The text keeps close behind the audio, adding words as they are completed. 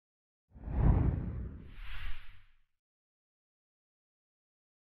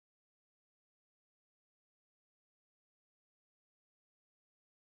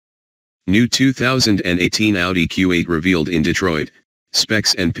New 2018 Audi Q8 revealed in Detroit,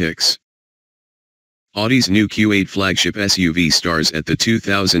 specs and pics. Audi's new Q8 flagship SUV stars at the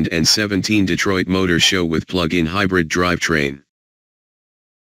 2017 Detroit Motor Show with plug-in hybrid drivetrain.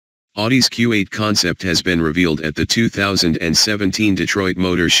 Audi's Q8 concept has been revealed at the 2017 Detroit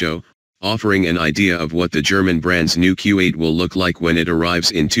Motor Show, offering an idea of what the German brand's new Q8 will look like when it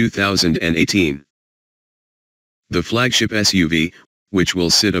arrives in 2018. The flagship SUV, which will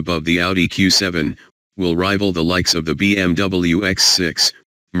sit above the Audi Q7, will rival the likes of the BMW X6,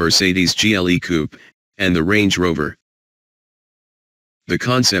 Mercedes GLE Coupe, and the Range Rover. The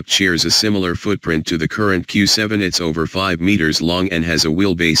concept shares a similar footprint to the current Q7. It's over 5 meters long and has a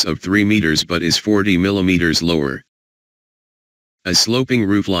wheelbase of 3 meters but is 40 millimeters lower. A sloping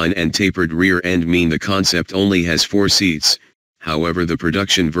roofline and tapered rear end mean the concept only has 4 seats, however the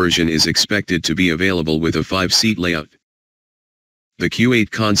production version is expected to be available with a 5-seat layout. The Q8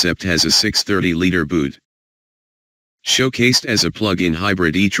 concept has a 630-liter boot. Showcased as a plug-in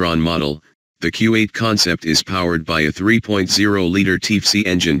hybrid e-tron model, the Q8 concept is powered by a 3.0-liter TFSI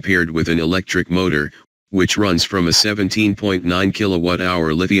engine paired with an electric motor, which runs from a 17.9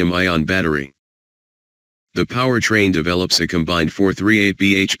 kWh lithium-ion battery. The powertrain develops a combined 438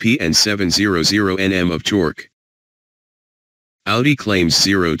 bhp and 700 Nm of torque. Audi claims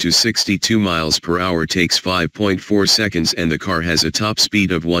 0 to 62 miles per hour takes 5.4 seconds and the car has a top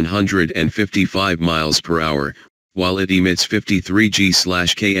speed of 155 miles per hour, while it emits 53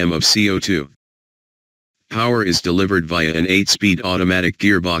 g/km of CO2. Power is delivered via an 8-speed automatic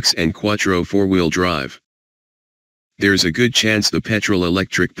gearbox and quattro 4-wheel drive. There's a good chance the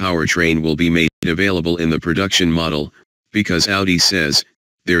petrol-electric powertrain will be made available in the production model, because Audi says,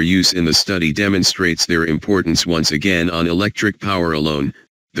 their use in the study demonstrates their importance once again on electric power alone.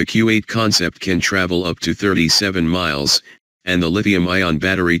 The Q8 concept can travel up to 37 miles, and the lithium-ion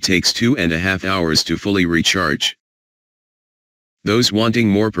battery takes 2.5 hours to fully recharge. Those wanting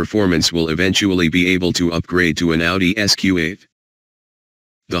more performance will eventually be able to upgrade to an Audi Q8.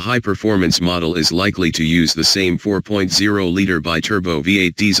 The high-performance model is likely to use the same 4.0-liter bi-turbo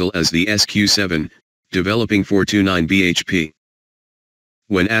V8 diesel as the Q7, developing 429 bhp.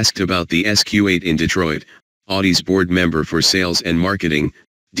 When asked about the Q8 in Detroit, Audi's board member for sales and marketing,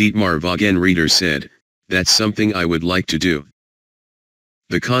 Dietmar Wagenreiter said, "That's something I would like to do."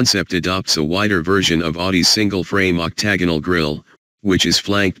 The concept adopts a wider version of Audi's single-frame octagonal grille, which is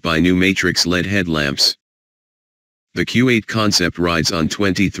flanked by new matrix LED headlamps. The Q8 concept rides on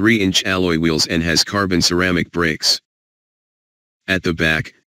 23-inch alloy wheels and has carbon ceramic brakes. At the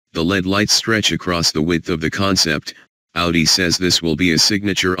back, the LED lights stretch across the width of the concept. Audi says this will be a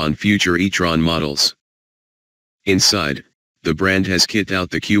signature on future e-tron models. Inside, the brand has kitted out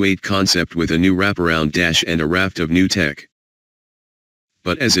the Q8 concept with a new wraparound dash and a raft of new tech.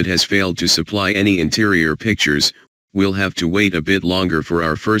 But as it has failed to supply any interior pictures, we'll have to wait a bit longer for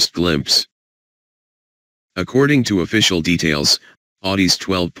our first glimpse. According to official details, Audi's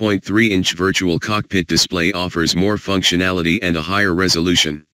 12.3-inch virtual cockpit display offers more functionality and a higher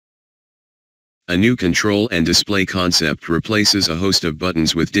resolution. A new control and display concept replaces a host of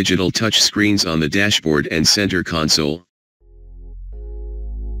buttons with digital touch screens on the dashboard and center console.